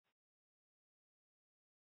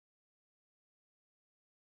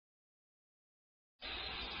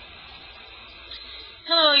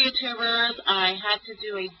Hello YouTubers, I had to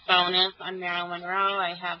do a bonus on Marilyn Monroe.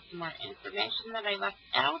 I have some more information that I left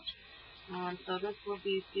out. So this will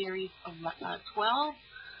be series 12,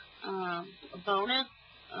 a bonus.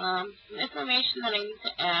 Some information that I need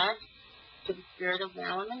to add to the spirit of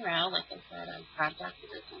Marilyn Monroe. Like I said, I contacted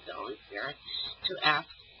her through the Holy Spirit to ask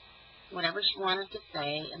whatever she wanted to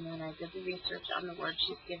say, and then I did the research on the words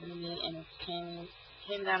she's given me, and it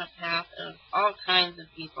came down a path of all kinds of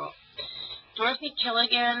people. Dorothy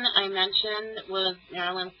Killigan, I mentioned, was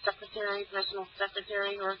Marilyn's secretary, personal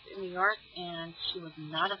secretary, who worked in New York, and she was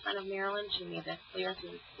not a friend of Marilyn. She made that clear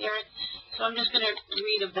through the spirit. So I'm just going to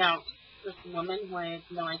read about this woman who I had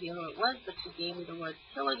no idea who it was, but she gave me the word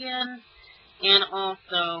Killigan, and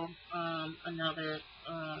also another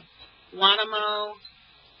Guanamo,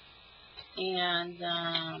 and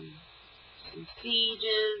some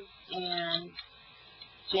Sieges, and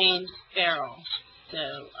James Farrell. So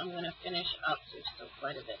I'm going to finish up. There's still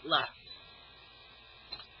quite a bit left.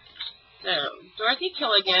 So Dorothy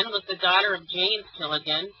Killigan was the daughter of James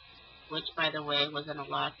Killigan, which, by the way, was in a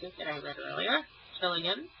lawsuit that I read earlier.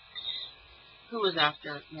 Killigan, who was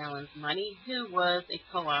after Marilyn's money, who was a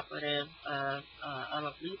cooperative of an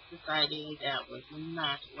elite society that was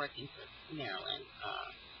not working for Marilyn.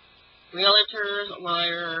 Realtors,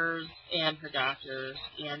 lawyers, and her doctors,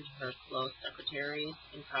 and her close secretaries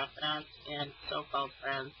and confidants, and so-called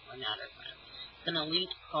friends were not her friends. It's an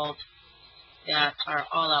elite cult that are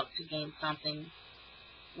all out to gain something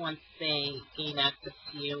once they gain access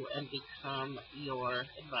to you and become your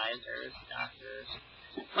advisors, doctors,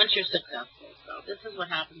 once you're successful. So this is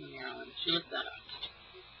what happened to Marilyn. She was set up.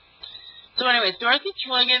 So anyways, Dorothy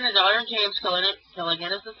Killigan, the daughter of James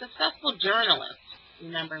Killigan, is a successful journalist.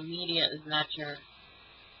 Remember, media is not your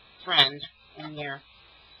friend, and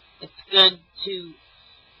it's good to,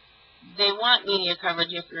 they want media coverage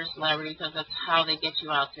if you're a celebrity, because that's how they get you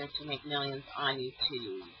out there to make millions on you,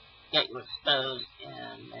 to get you exposed.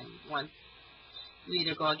 And then once you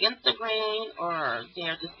either go against the grain or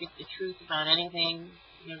dare to speak the truth about anything,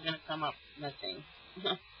 you're going to come up missing,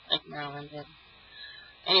 like Marilyn did.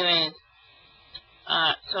 Anyways,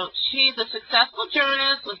 so she's a successful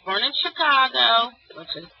journalist, was born in Chicago,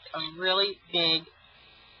 which is a really big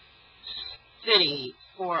city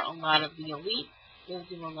for a lot of the elite. They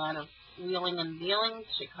do a lot of wheeling and dealing.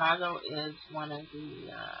 Chicago is one of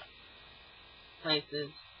the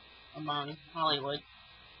places among Hollywood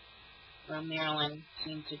where Marilyn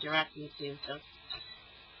seemed to direct me to. So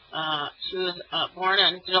she was born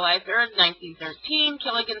on July 3rd, 1913.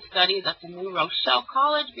 Killigan studied at the New Rochelle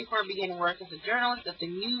College before beginning work as a journalist at the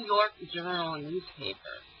New York Journal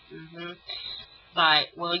newspaper by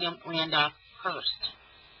William Randolph Hearst.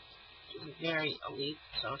 She was a very elite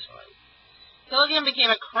socialite. Killigan became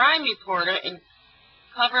a crime reporter and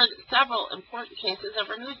covered several important cases of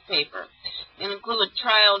her newspaper. They included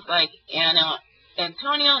trials like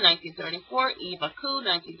Antonio, 1934, Eva Koo,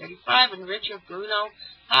 1935, and Richard Bruno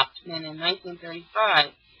Hauptmann in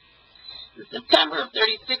 1935. In September of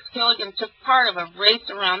 1936, Killigan took part of a race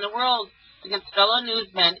around the world against fellow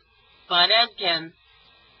newsmen Bud Ekins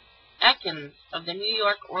of the New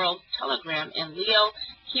York World Telegram and Leo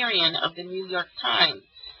Kirian of the New York Times.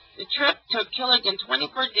 The trip took Killigan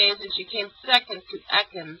 24 days, and she came second to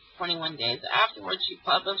Ekins 21 days. Afterwards, she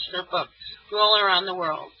published her book, Roll Around the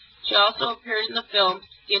World. She also appeared in the film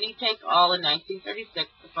Skinny Take All in 1936.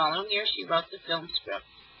 The following year, she wrote the film script,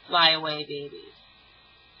 Fly Away Babies.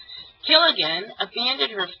 Killigan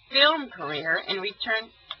abandoned her film career and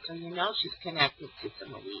returned, so you know she's connected to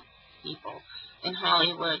some elite people in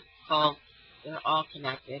Hollywood. They're all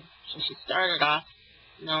connected. So she started off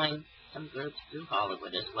knowing some groups through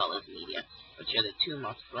Hollywood as well as media, which are the two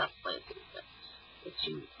most corrupt places that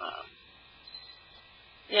you,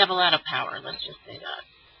 they have a lot of power, let's just say that.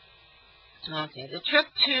 Okay, the trip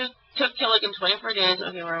took Killigan 24 days.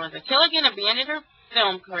 Okay, where was it? Killigan abandoned her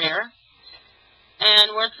film career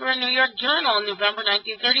and worked for a New York Journal in November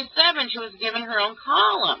 1937. She was given her own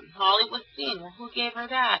column, Hollywood Scene. Well, who gave her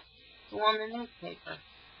that? Who owned the newspaper?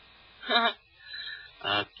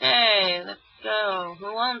 Okay, let's go. Who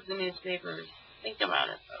owns the newspapers? Think about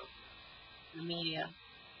it, folks. The media.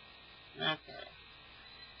 Okay.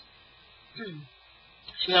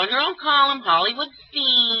 She owned her own column, Hollywood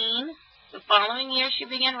Scene. The following year, she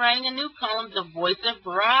began writing a new column, The Voice of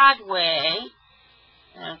Broadway.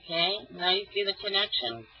 Okay, now you see the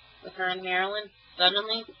connection with her and Marilyn.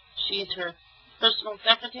 Suddenly, she's her personal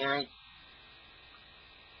secretary.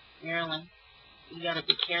 Marilyn, you got to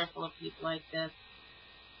be careful of people like this,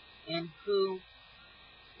 and who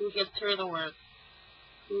gets her the work.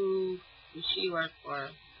 Who does she work for?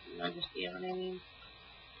 You understand what I mean?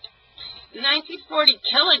 In 1940,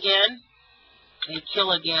 they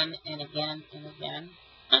kill again and again and again.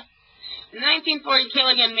 In 1940,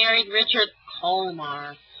 Killigan married Richard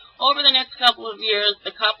Colmar. Over the next couple of years,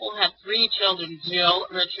 the couple had 3 children, Jill,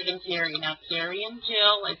 Richard, and Carrie. Now, Carrie and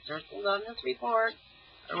Jill, I circled on this report,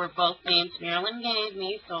 were both names Marilyn gave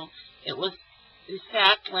me, so it was, in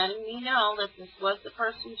fact, letting me know that this was the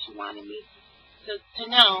person she wanted me to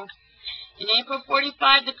know. In April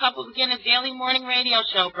 45, the couple began a daily morning radio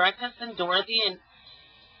show, Breakfast and Dorothy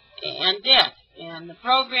and Dick. And the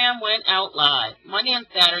program went out live, Monday and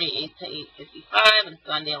Saturday, 8 to 8:55, and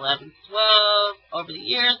Sunday, 11 to 12. Over the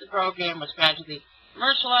years, the program was gradually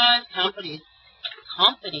commercialized. Companies,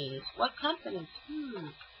 what companies?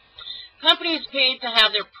 Companies paid to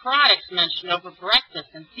have their products mentioned over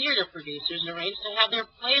breakfast, and theater producers arranged to have their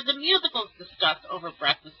plays and musicals discussed over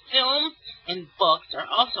breakfast. Films and books are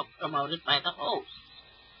also promoted by the host.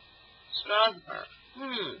 Strasbourg.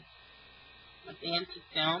 Were they into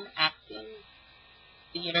film, acting,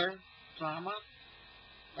 theater, drama?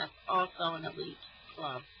 That's also an elite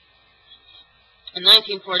club. In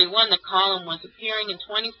 1941, the column was appearing in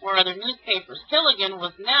 24 other newspapers. Killigan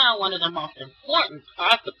was now one of the most important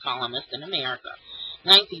gossip columnists in America.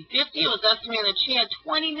 In 1950, it was estimated that she had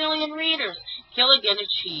 20 million readers. Killigan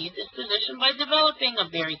achieved this position by developing a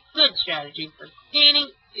very good strategy for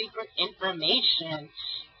gaining secret information.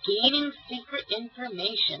 Gaining secret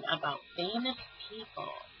information about famous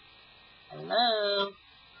people. Hello.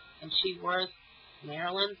 And she was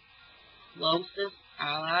Marilyn's closest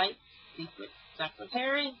ally, secret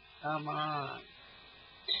secretary? Come on.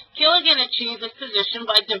 Killigan achieved this position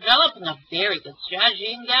by developing a very good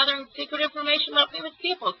strategy and gathering secret information about famous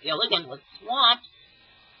people. Killigan was swamped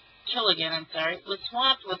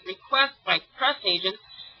with requests by press agents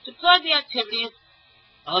to plug the activities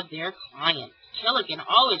of their clients. Killigan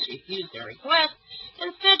always refused their request.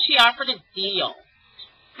 Instead, she offered a deal.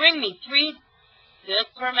 Bring me 3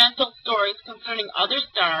 experimental stories concerning other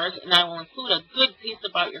stars, and I will include a good piece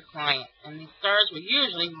about your client. And these stars were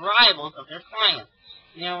usually rivals of their clients.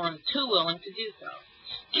 They were too willing to do so.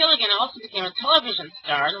 Killigan also became a television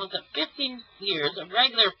star and was, at 15 years, a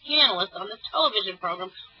regular panelist on the television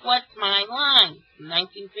program What's My Line, from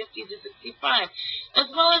 1950 to 65. As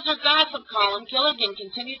well as her gossip column, Killigan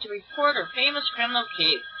continued to report her famous criminal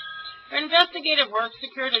case. Her investigative work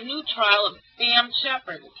secured a new trial of Sam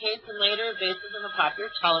Shepard, the case and later basis of the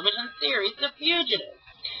popular television series The Fugitive.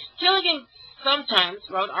 Killigan sometimes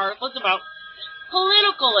wrote articles about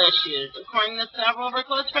political issues. According to several of her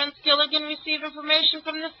close friends, Killigan received information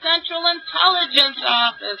from the Central Intelligence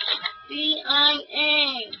Office,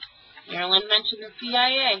 CIA. Marilyn mentioned the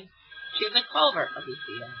CIA. She was a covert of the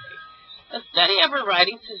CIA. A study of her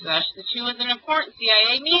writing suggests that she was an important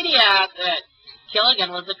CIA media asset.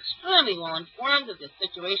 Killigan was extremely well informed of the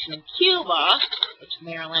situation in Cuba, which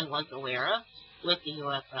Marilyn was aware of, with the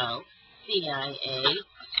UFO, CIA,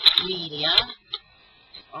 media.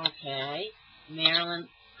 Okay. Marilyn's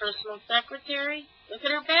personal secretary. Look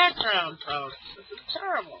at her background, folks. This is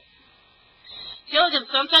terrible. Killigan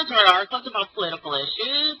sometimes wrote articles about political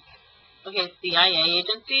issues. Okay, CIA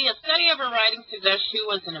agency. A study of her writing suggests she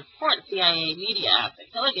was an important CIA media asset.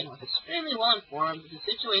 Killigan was extremely well informed of the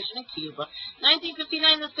situation in Cuba.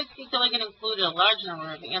 1959 to 60, Killigan included a large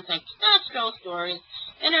number of anti-Castro stories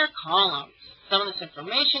in her column. Some of this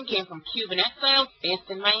information came from Cuban exiles based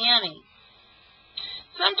in Miami.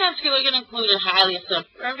 Sometimes Killigan included highly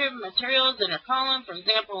subversive materials in her column. For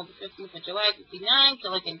example, on the 15th of July, 1959,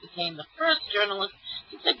 Killigan became the first journalist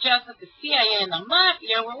to suggest that the CIA and the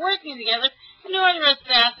Mafia were working together in order to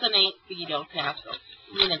assassinate Fidel Castro.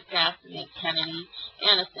 I mean, assassinate Kennedy,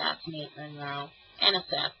 and assassinate Monroe, and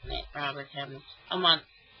assassinate Robert Kennedy, among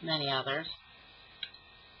many others.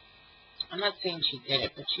 I'm not saying she did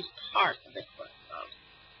it, but she's part of it.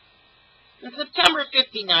 In September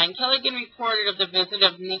 1959, Killigan reported of the visit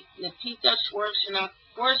of Nikita Khrushchev.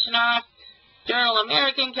 Journal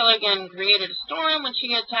American. Killigan created a storm when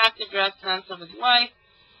she attacked the dress sense of his wife,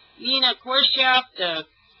 Nina Khrushchev. The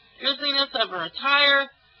grisliness of her attire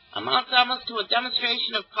amounts almost to a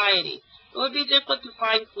demonstration of piety. It would be difficult to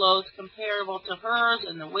find clothes comparable to hers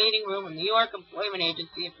in the waiting room of the New York Employment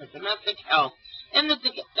Agency for Domestic Health in the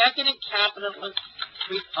decadent capitalist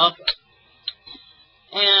republic.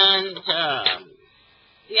 And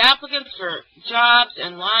the applicants for jobs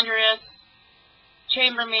and laundress,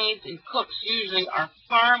 chambermaids, and cooks usually are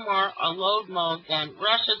far more a load mode than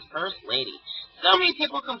Russia's first lady. So many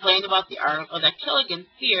people complained about the article that Killigan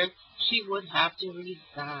feared she would have to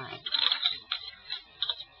resign.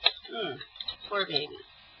 Poor baby.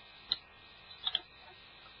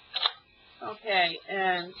 Okay,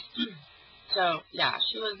 and So, yeah,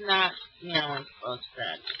 she was not Marilyn's close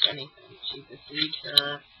friend. If anything, she deceived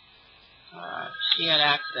her. She had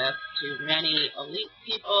access to many elite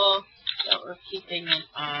people that were keeping an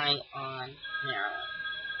eye on Marilyn.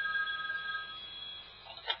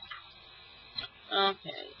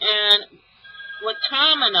 Okay, and with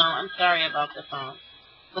Tomino, I'm sorry about the phone.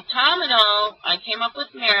 With Tomino, I came up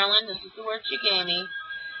with Marilyn. This is the word she gave me.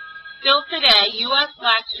 Still today, U.S.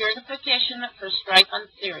 blacks shared a petition for strike on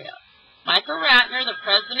Syria. Michael Ratner, the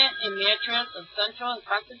president emeritus of Central and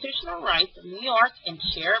Constitutional Rights of New York and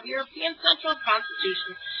chair of European Central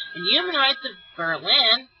Constitution and Human Rights of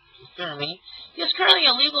Berlin, Germany, is currently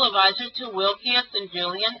a legal advisor to Wilkius and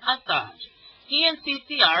Julian Assange. He and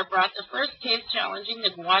CCR brought the first case challenging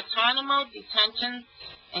the Guantanamo detention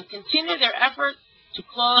and continue their efforts to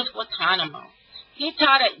close Guantanamo. He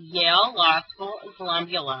taught at Yale Law School and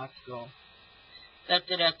Columbia Law School.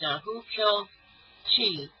 Who killed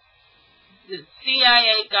Chi? The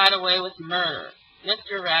CIA got away with murder.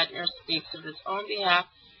 Mr. Ratner speaks of his own behalf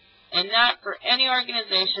and not for any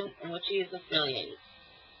organization in which he is affiliated.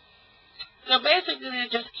 So basically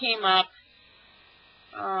it just came up.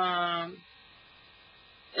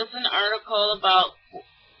 It's an article about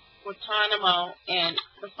Guantanamo, and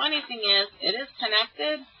the funny thing is, it is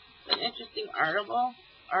connected. It's an interesting article,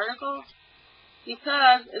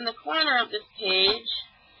 because in the corner of this page,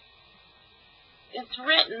 it's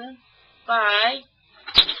written by,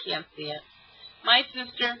 you can't see it, my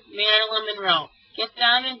sister, Marilyn Monroe. Get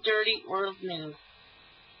down and dirty world news.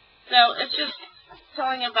 So it's just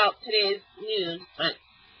telling about today's news, but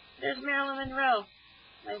there's Marilyn Monroe,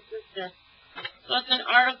 my sister. So it's an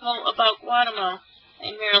article about Guatemala,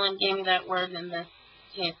 and Marilyn gave me that word, and this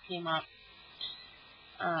case came up.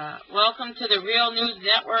 Welcome to the Real News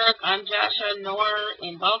Network. I'm Joshua Knorr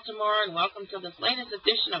in Baltimore, and welcome to this latest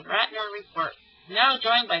edition of Ratner Report. Now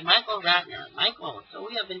joined by Michael Ratner. Michael, so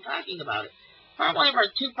we have been talking about it. Part one of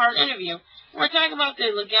our two-part interview. We're talking about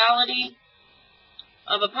the legality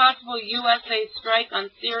of a possible USA strike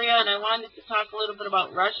on Syria, and I wanted to talk a little bit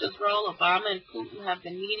about Russia's role. Obama and Putin have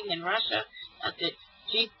been meeting in Russia at the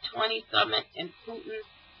G20 summit, and Putin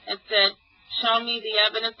had said, show me the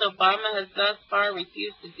evidence. Obama has thus far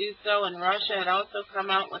refused to do so, and Russia had also come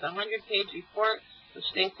out with a 100-page report, which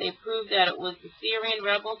they say proved that it was the Syrian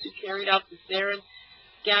rebels who carried out the sarin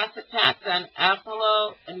gas attacks on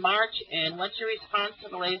Aleppo in March. And what's your response to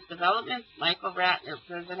the latest developments? Michael Ratner,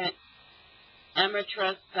 President,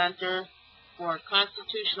 Emeritus Center for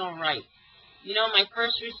Constitutional Rights. You know, my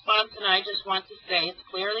first response, and I just want to say, it's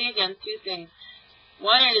clearly against two things.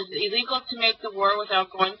 One, it is illegal to make the war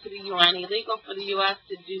without going to the UN, illegal for the U.S.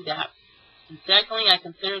 to do that. And secondly, I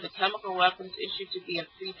consider the chemical weapons issue to be a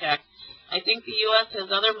pretext. I think the U.S. has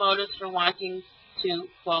other motives for wanting to,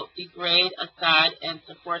 quote, degrade Assad and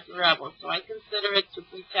support the rebels. So I consider it to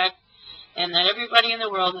pretext, and that everybody in the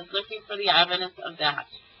world is looking for the evidence of that.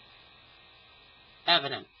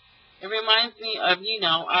 Evidence. It reminds me of,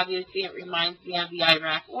 obviously it reminds me of the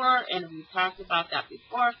Iraq War, and we've talked about that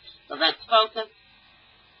before. So let's focus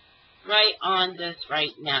right on this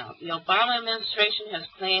right now. The Obama administration has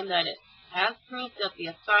claimed that it has proof that the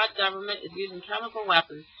Assad government is using chemical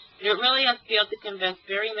weapons, but it really has failed to convince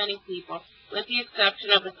very many people, with the exception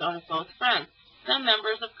of its own close friends. Some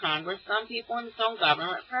members of Congress, some people in its own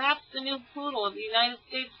government, perhaps the new poodle of the United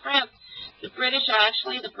States, France. The British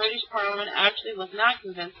Parliament actually was not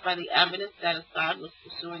convinced by the evidence that Assad was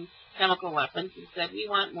pursuing chemical weapons and said, we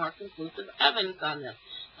want more conclusive evidence on this.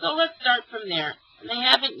 So let's start from there. And they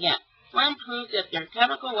haven't yet. One, proved that their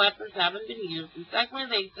chemical weapons haven't been used, and secondly,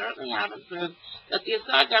 they certainly haven't proved that the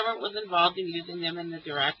Assad government was involved in using them in the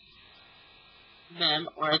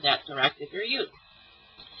or that directed their use.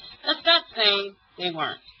 That's not saying they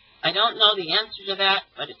weren't. I don't know the answer to that,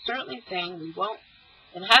 but it's certainly saying we won't.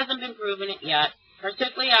 It hasn't been proven it yet,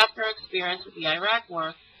 particularly after experience with the Iraq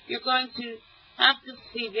War. You're going to have to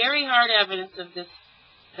see very hard evidence of this,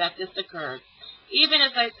 that this occurred. Even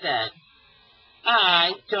as I said,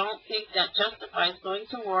 I don't think that justifies going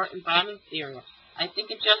to war and bombing Syria. I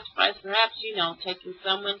think it justifies perhaps, taking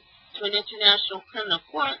someone to an international criminal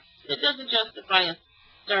court. It doesn't justify us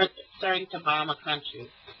starting to bomb a country.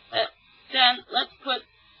 But then let's put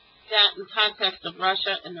that in context of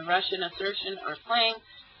Russia and the Russian assertion or claim,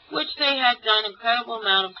 which they had done an incredible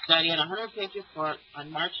amount of study in a 100-page report on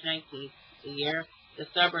March 19th, the year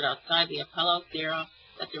discovered outside the Apollo Theorem,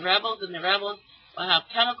 that the rebels will have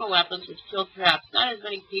chemical weapons which killed perhaps not as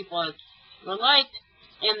many people as were liked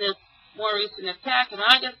in this more recent attack in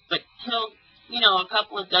August, but killed a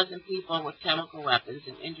couple of dozen people with chemical weapons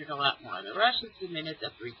and injured a lot more. The Russians admitted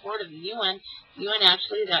that the report of the UN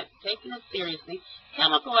actually that taken it seriously.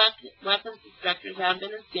 Chemical weapons inspectors have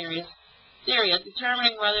been in Syria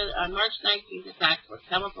determining whether on March 19th attacks were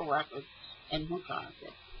chemical weapons and who caused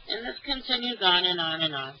it. And this continues on and on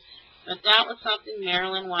and on. But that was something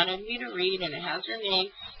Marilyn wanted me to read, and it has her name.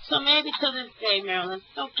 So maybe to this day, Marilyn's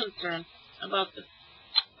so concerned about the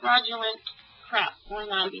fraudulent crap going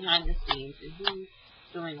on behind the scenes and who's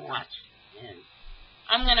doing what. And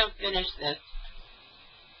I'm going to finish this.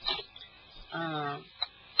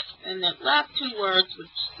 And the last two words, which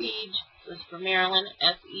siege, was for Marilyn,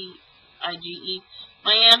 S-E-I-G-E.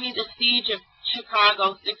 Miami, the siege of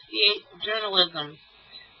Chicago, 68, journalism.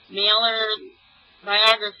 Mailer,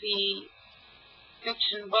 biography,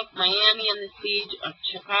 fiction book, Miami and the Siege of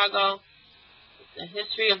Chicago. The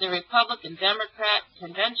History of the Republican Democrat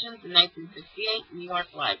Conventions in 1968, New York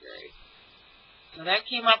Library. So that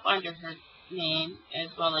came up under her name, as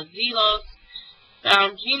well as Zelos.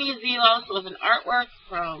 Found Jeannie Zelos was an artwork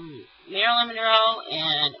from Marilyn Monroe,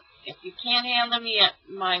 and if you can't handle me at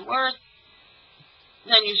my worst,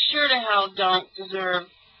 then you sure to hell don't deserve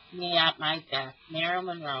me at my best.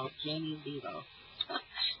 Marilyn Monroe, Jeannie Zelos.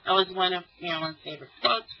 That was one of Marilyn's favorite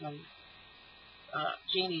quotes from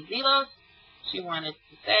Jeannie Zelos. She wanted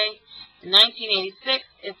to say, in 1986,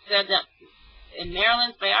 it said that in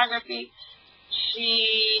Marilyn's biography,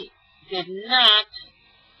 she did not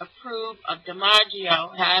approve of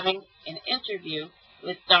DiMaggio having an interview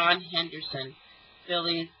with Don Henderson,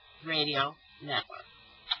 Philly's radio network.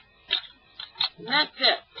 And that's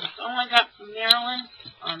it. That's all I got from Marilyn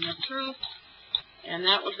on the truth. And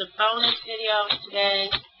that was a bonus video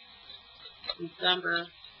today, December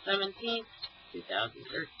 17th,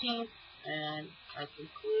 2013. And I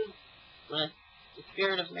conclude with the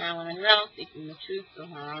spirit of Marilyn Monroe, seeking the truth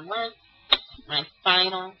through her own words, my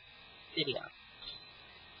final video.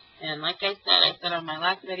 And like I said on my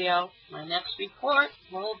last video, my next report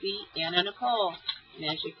will be Anna Nicole. And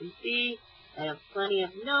as you can see, I have plenty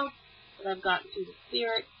of notes that I've gotten to the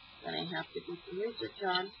spirit that I have to do some research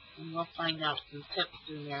on, and we'll find out some tips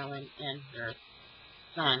through Marilyn and her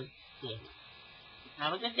son, David.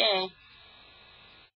 Have a good day.